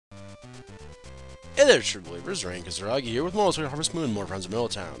Hey there, true believers, Rain Kazuragi here with more Harvest Moon, more friends of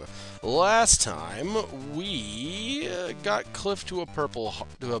Middletown. Last time, we got Cliff to a blue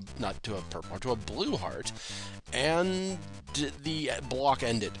heart, and the block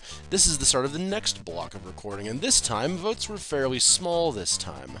ended. This is the start of the next block of recording, and this time, votes were fairly small this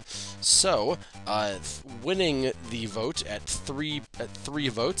time. So, winning the vote at three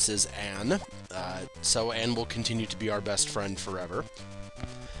votes is Anne, so Anne will continue to be our best friend forever.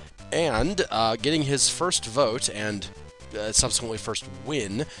 And getting his first vote and subsequently first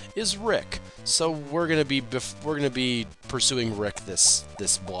win is Rick. So we're gonna be pursuing Rick this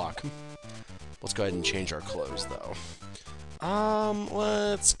block. Let's go ahead and change our clothes though.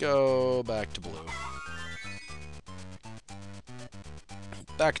 Let's go back to blue.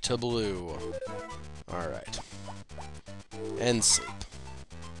 Back to blue. All right. And sleep.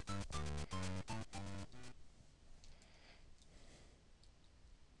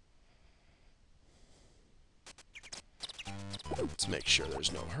 Let's make sure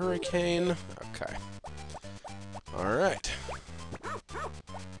there's no hurricane. Okay. Alright.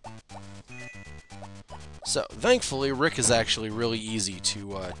 So, thankfully, Rick is actually really easy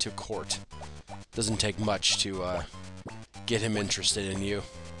to court. Doesn't take much to get him interested in you.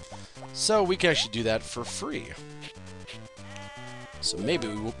 So, we can actually do that for free. So maybe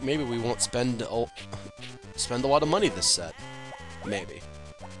we won't spend a lot of money this set. Maybe.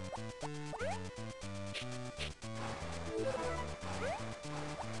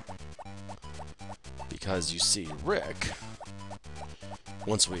 Because you see, Rick,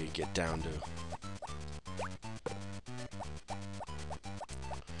 once we get down to...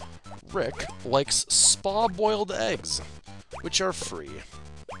 Rick likes spa-boiled eggs, which are free.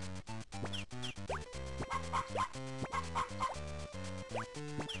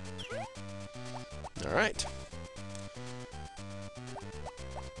 Alright.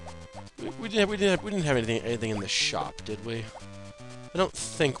 We didn't have anything in the shop, did we? I don't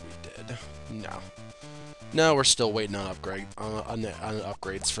think we did. No. No, we're still waiting on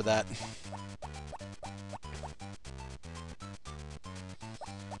upgrades for that.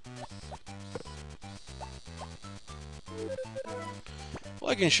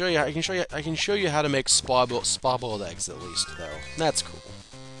 Well, I can show you how to make spa-boiled eggs at least, though. That's cool.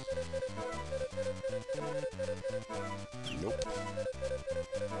 Nope.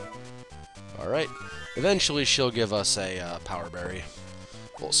 All right. Eventually, she'll give us a power berry.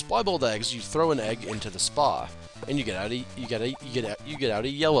 Well, spa-boiled eggs, you throw an egg into the spa, and you get out a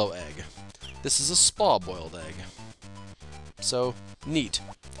yellow egg. This is a spa-boiled egg. So, neat.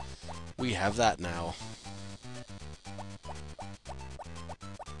 We have that now.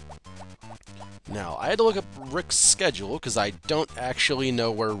 Now, I had to look up Rick's schedule, because I don't actually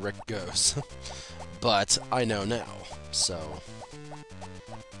know where Rick goes. But I know now, so...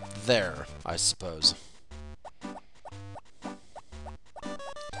 there, I suppose.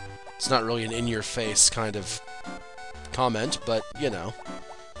 It's not really an in-your-face kind of comment, but, you know,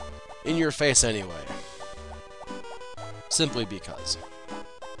 in your face anyway. Simply because.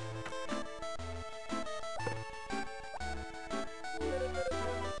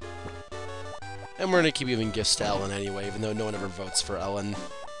 And we're gonna keep giving gifts to Ellen anyway, even though no one ever votes for Ellen.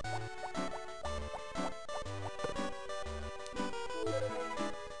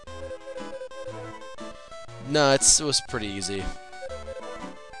 No, it was pretty easy.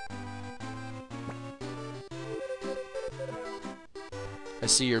 I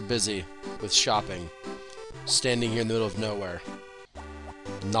see you're busy with shopping. Standing here in the middle of nowhere.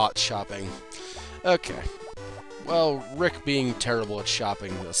 Not shopping. Okay. Well, Rick being terrible at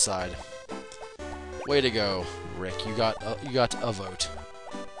shopping aside. Way to go, Rick. You got a vote.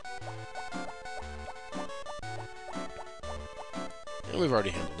 And we've already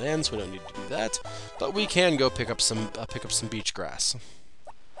handled Anne, so we don't need to do that. But we can go pick up some beach grass.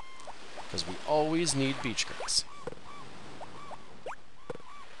 Because we always need beach grass.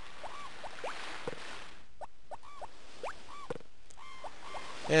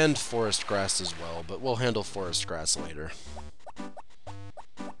 And forest grass as well, but we'll handle forest grass later.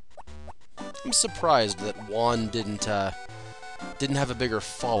 I'm surprised that Juan didn't have a bigger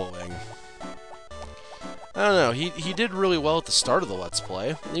following. I don't know, he did really well at the start of the Let's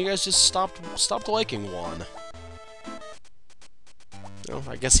Play, and you guys just stopped liking Juan. Oh,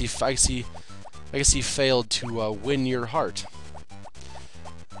 I guess he failed to win your heart.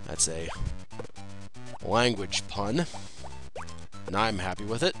 That's a language pun. And I'm happy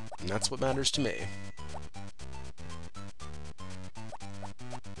with it, and that's what matters to me.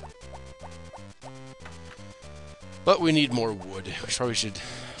 But we need more wood. We probably should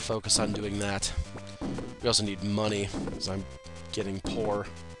focus on doing that. We also need money, because I'm getting poor.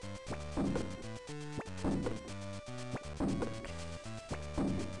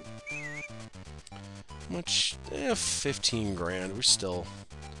 Which, 15 grand. We're still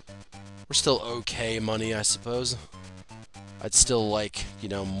okay money, I suppose. I'd still like, you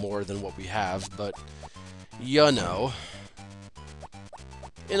know, more than what we have, but, you know,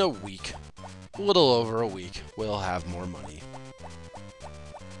 in a week, a little over a week, we'll have more money.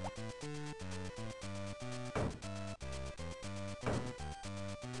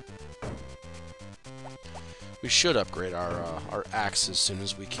 We should upgrade our axe as soon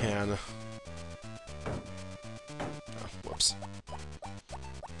as we can. Oh, whoops.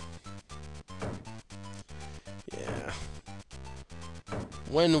 Yeah.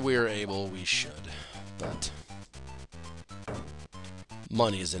 When we're able, we should, but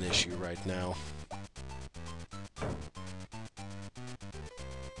money is an issue right now.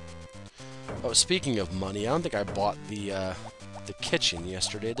 Oh, speaking of money, I don't think I bought the kitchen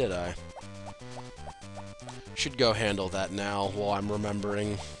yesterday, did I? Should go handle that now while I'm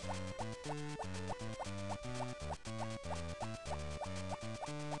remembering.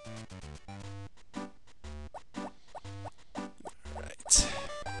 Alright.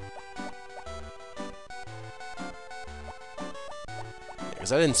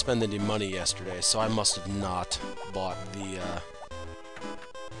 Because I didn't spend any money yesterday, so I must have not bought the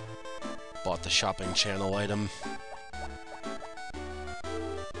shopping channel item.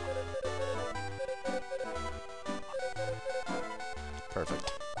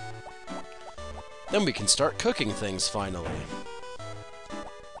 Perfect. Then we can start cooking things, finally.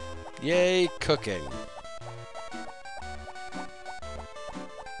 Yay, cooking.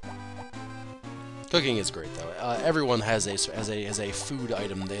 Cooking is great, though. Everyone has a food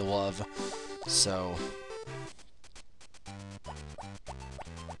item they love, so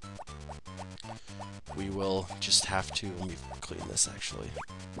we will just have to... Let me clean this, actually.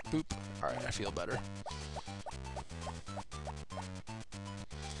 Boop. Alright, I feel better.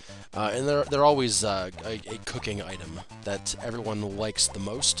 And they're always a cooking item that everyone likes the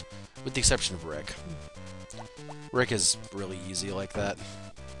most, with the exception of Rick. Rick is really easy like that.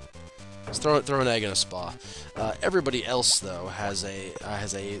 Just throw an egg in a spa. Everybody else, though, has a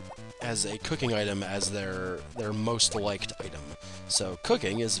cooking item as their most liked item. So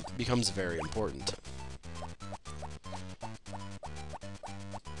cooking becomes very important.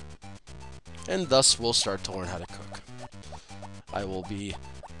 And thus we'll start to learn how to cook. I will be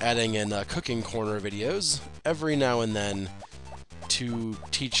adding in cooking corner videos every now and then to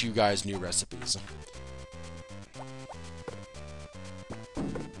teach you guys new recipes.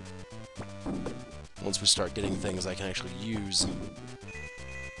 Once we start getting things I can actually use,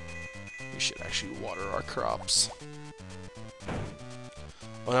 we should actually water our crops.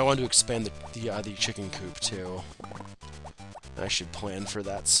 Oh, and I want to expand the chicken coop too. I should plan for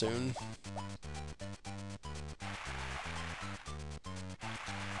that soon.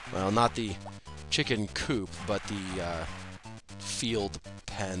 Well, not the chicken coop, but the field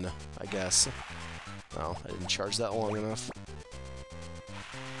pen, I guess. Oh, I didn't charge that long enough.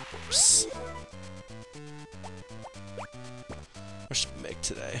 Oops. What should we make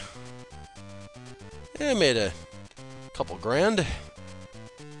today? I made a couple grand.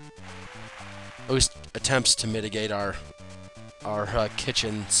 At least attempts to mitigate our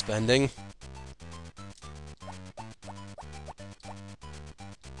kitchen spending.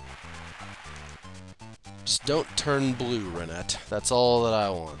 Just don't turn blue, Renette. That's all that I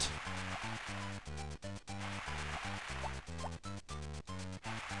want.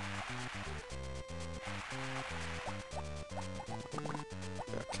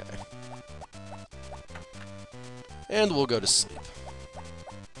 Okay. And we'll go to sleep.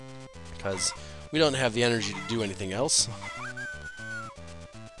 Because we don't have the energy to do anything else.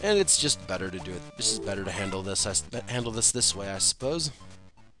 And it's just better to do it. It's just better to handle this way, I suppose.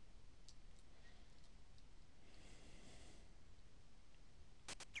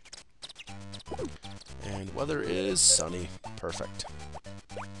 And weather is sunny. Perfect.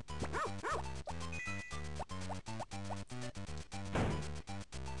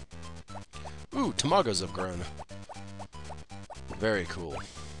 Ooh, tomagos have grown. Very cool.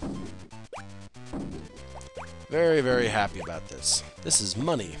 Very, very happy about this. This is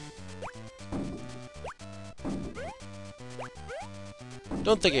money.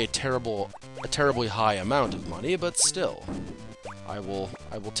 Don't think a terribly high amount of money, but still. I will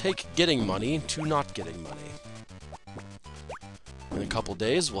take getting money to not getting money. In a couple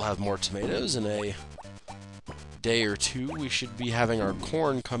days, we'll have more tomatoes. In a day or two, we should be having our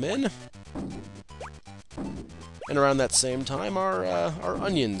corn come in. And around that same time, our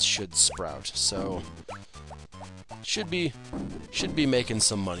onions should sprout. So should be making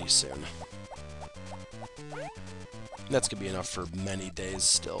some money soon. That's gonna be enough for many days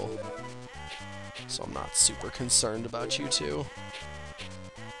still. So I'm not super concerned about you two.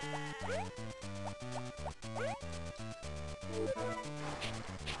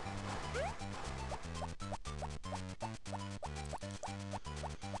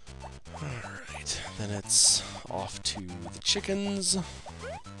 Alright, then it's off to the chickens.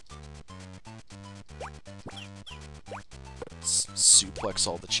 Let's suplex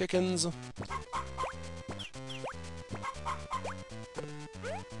all the chickens.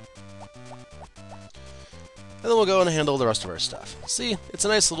 And then we'll go and handle the rest of our stuff. See, it's a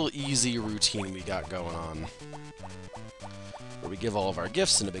nice little easy routine we got going on. Where we give all of our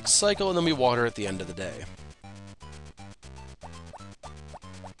gifts in a big cycle, and then we water at the end of the day.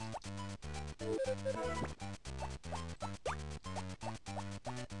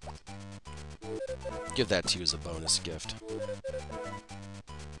 Give that to you as a bonus gift.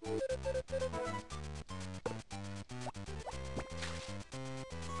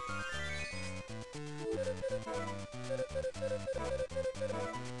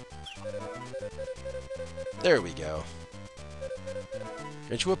 There we go.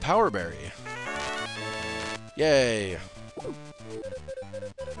 Get you a power berry. Yay!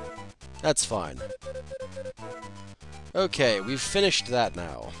 That's fine. Okay, we've finished that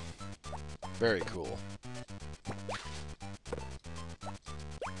now. Very cool.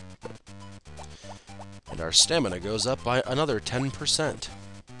 And our stamina goes up by another 10%.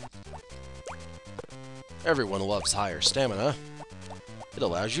 Everyone loves higher stamina. It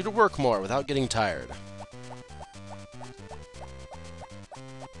allows you to work more without getting tired.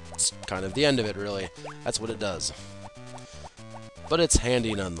 It's kind of the end of it, really. That's what it does. But it's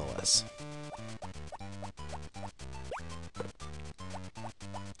handy nonetheless.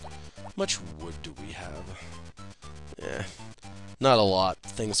 How much wood do we have? Eh, not a lot,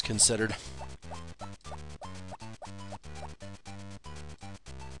 things considered.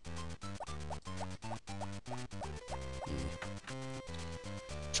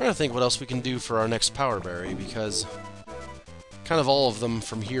 Trying to think what else we can do for our next power berry, because kind of all of them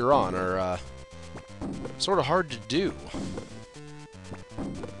from here on are sort of hard to do.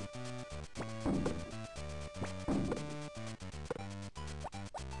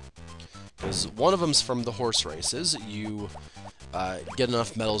 Because one of them's from the horse races. You get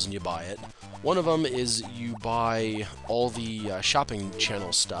enough medals and you buy it. One of them is you buy all the shopping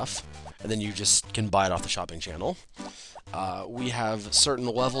channel stuff, and then you just can buy it off the shopping channel. We have certain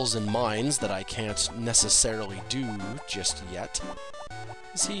levels in mines that I can't necessarily do just yet.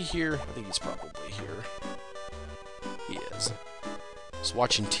 Is he here? I think he's probably here. He is. Just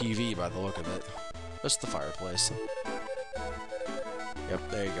watching TV by the look of it. That's the fireplace.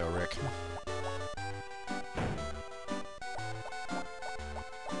 Yep, there you go, Rick.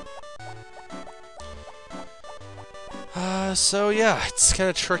 So yeah, it's kind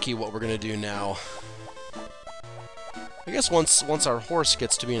of tricky what we're gonna do now. I guess once our horse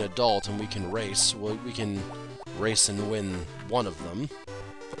gets to be an adult and we can race, we can race and win one of them.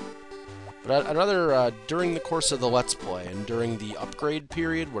 But I'd rather, during the course of the Let's Play and during the upgrade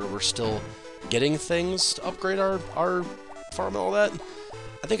period where we're still getting things to upgrade our farm and all that,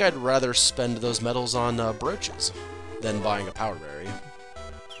 I think I'd rather spend those medals on brooches than buying a power berry.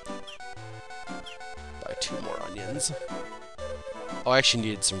 Buy 2 more onions. Oh, I actually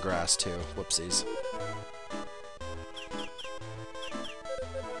needed some grass too. Whoopsies.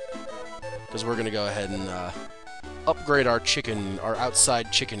 Because we're going to go ahead and upgrade our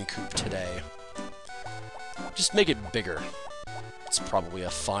outside chicken coop today. Just make it bigger. It's probably a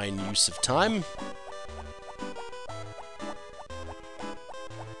fine use of time.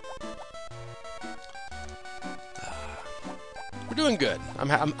 We're doing good. I'm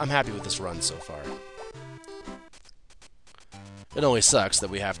happy with this run so far. It only sucks that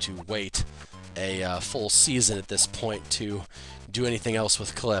we have to wait a full season at this point to do anything else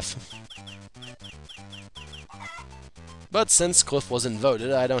with Cliff. But since Cliff wasn't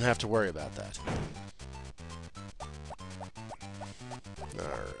voted, I don't have to worry about that.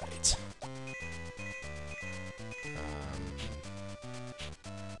 Alright.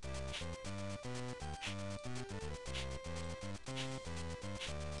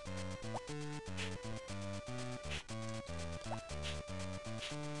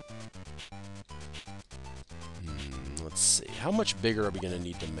 Let's see. How much bigger are we going to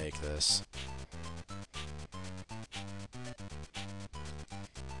need to make this?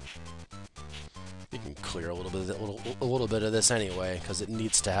 We can clear a little bit of this anyway, because it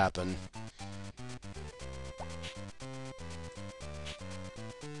needs to happen.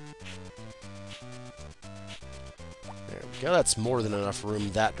 There we go. That's more than enough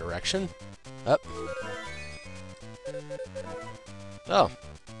room that direction. Up. Oh,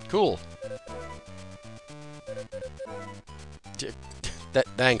 cool.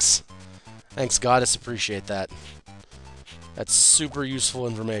 Thanks. Thanks, Goddess. Appreciate that. That's super useful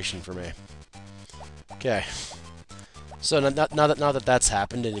information for me. Okay. So now that that's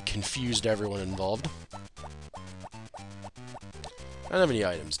happened and it confused everyone involved. I don't have any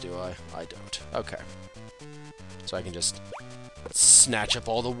items, do I? I don't. Okay. So I can just snatch up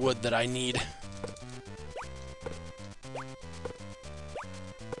all the wood that I need.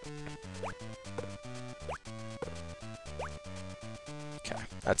 Okay,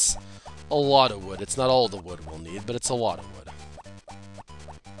 that's a lot of wood. It's not all the wood we'll need, but it's a lot of wood.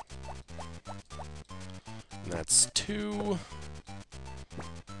 And that's 2,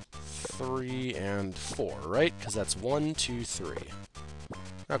 3, and 4, right? Because that's 1, 2, 3.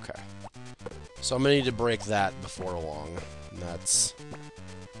 Okay. So I'm going to need to break that before long. And that's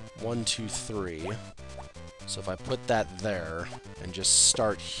 1, 2, 3. So if I put that there and just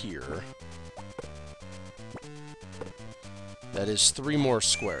start here, that is 3 more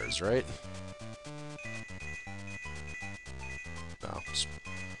squares, right? No, just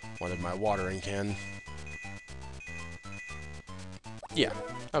wanted my watering can. Yeah,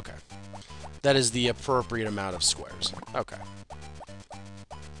 okay. That is the appropriate amount of squares. Okay.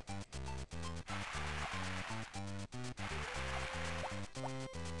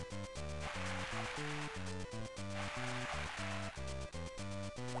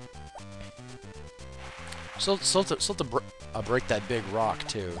 Still to break that big rock,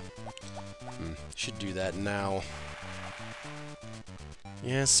 too. Should do that now.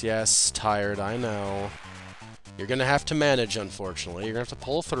 Yes, tired, I know. You're gonna have to manage, unfortunately. You're gonna have to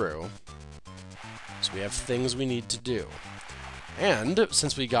pull through. So we have things we need to do. And,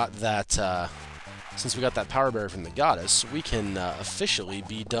 since we got that power berry from the goddess, we can officially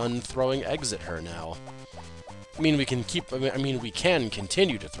be done throwing eggs at her now. I mean, we can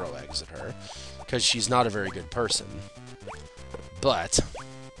continue to throw eggs at her, because she's not a very good person. But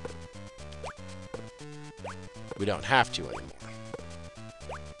we don't have to anymore.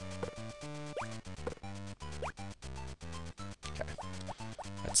 Okay.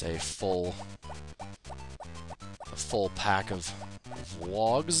 That's a full pack of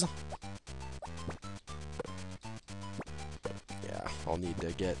logs. Yeah, I'll need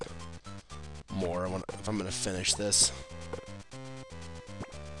to get more if I'm going to finish this.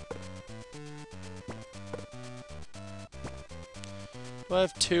 Do I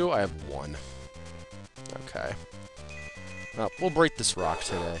have 2? I have 1. Okay. Well, we'll break this rock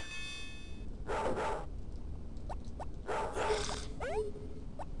today.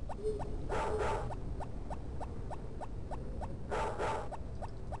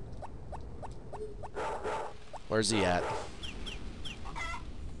 Where's he at?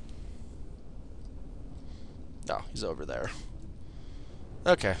 Oh, he's over there.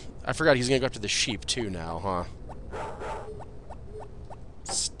 Okay. I forgot he's gonna go after the sheep too now, huh?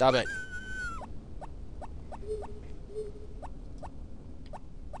 Stop it.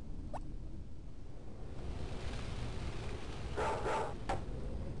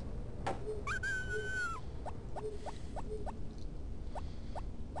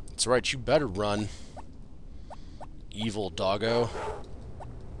 That's right, you better run. Evil doggo.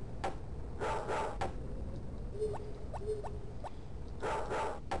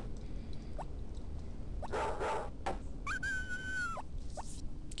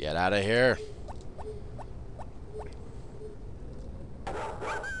 Get out of here.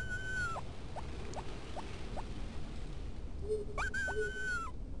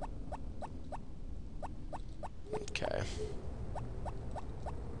 Okay.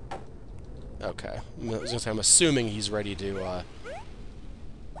 Okay. I was gonna say, I'm assuming he's ready to,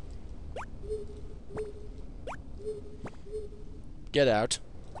 get out.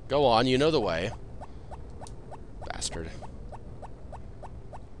 Go on, you know the way. Bastard.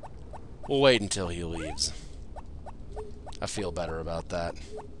 We'll wait until he leaves. I feel better about that.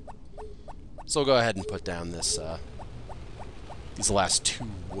 So we'll go ahead and put down this, these last 2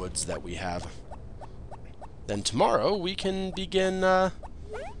 woods that we have. Then tomorrow we can begin,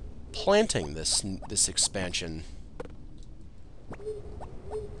 planting this expansion.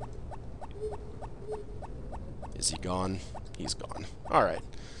 Is he gone? He's gone. Alright.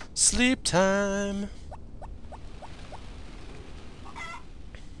 Sleep time!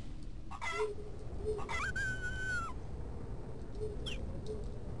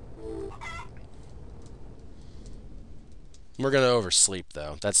 We're gonna oversleep,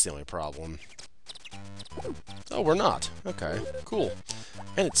 though. That's the only problem. Oh, we're not. Okay, cool.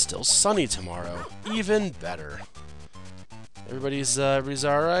 And it's still sunny tomorrow. Even better. Everybody's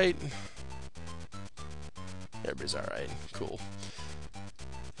alright? Everybody's alright. Cool.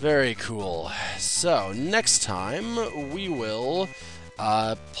 Very cool. So, next time, we will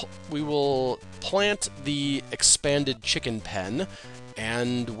plant the expanded chicken pen,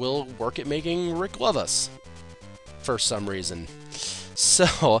 and we'll work at making Rick love us. For some reason. So,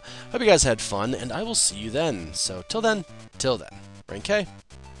 hope you guys had fun, and I will see you then. So, till then, Rank K,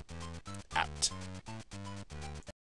 out.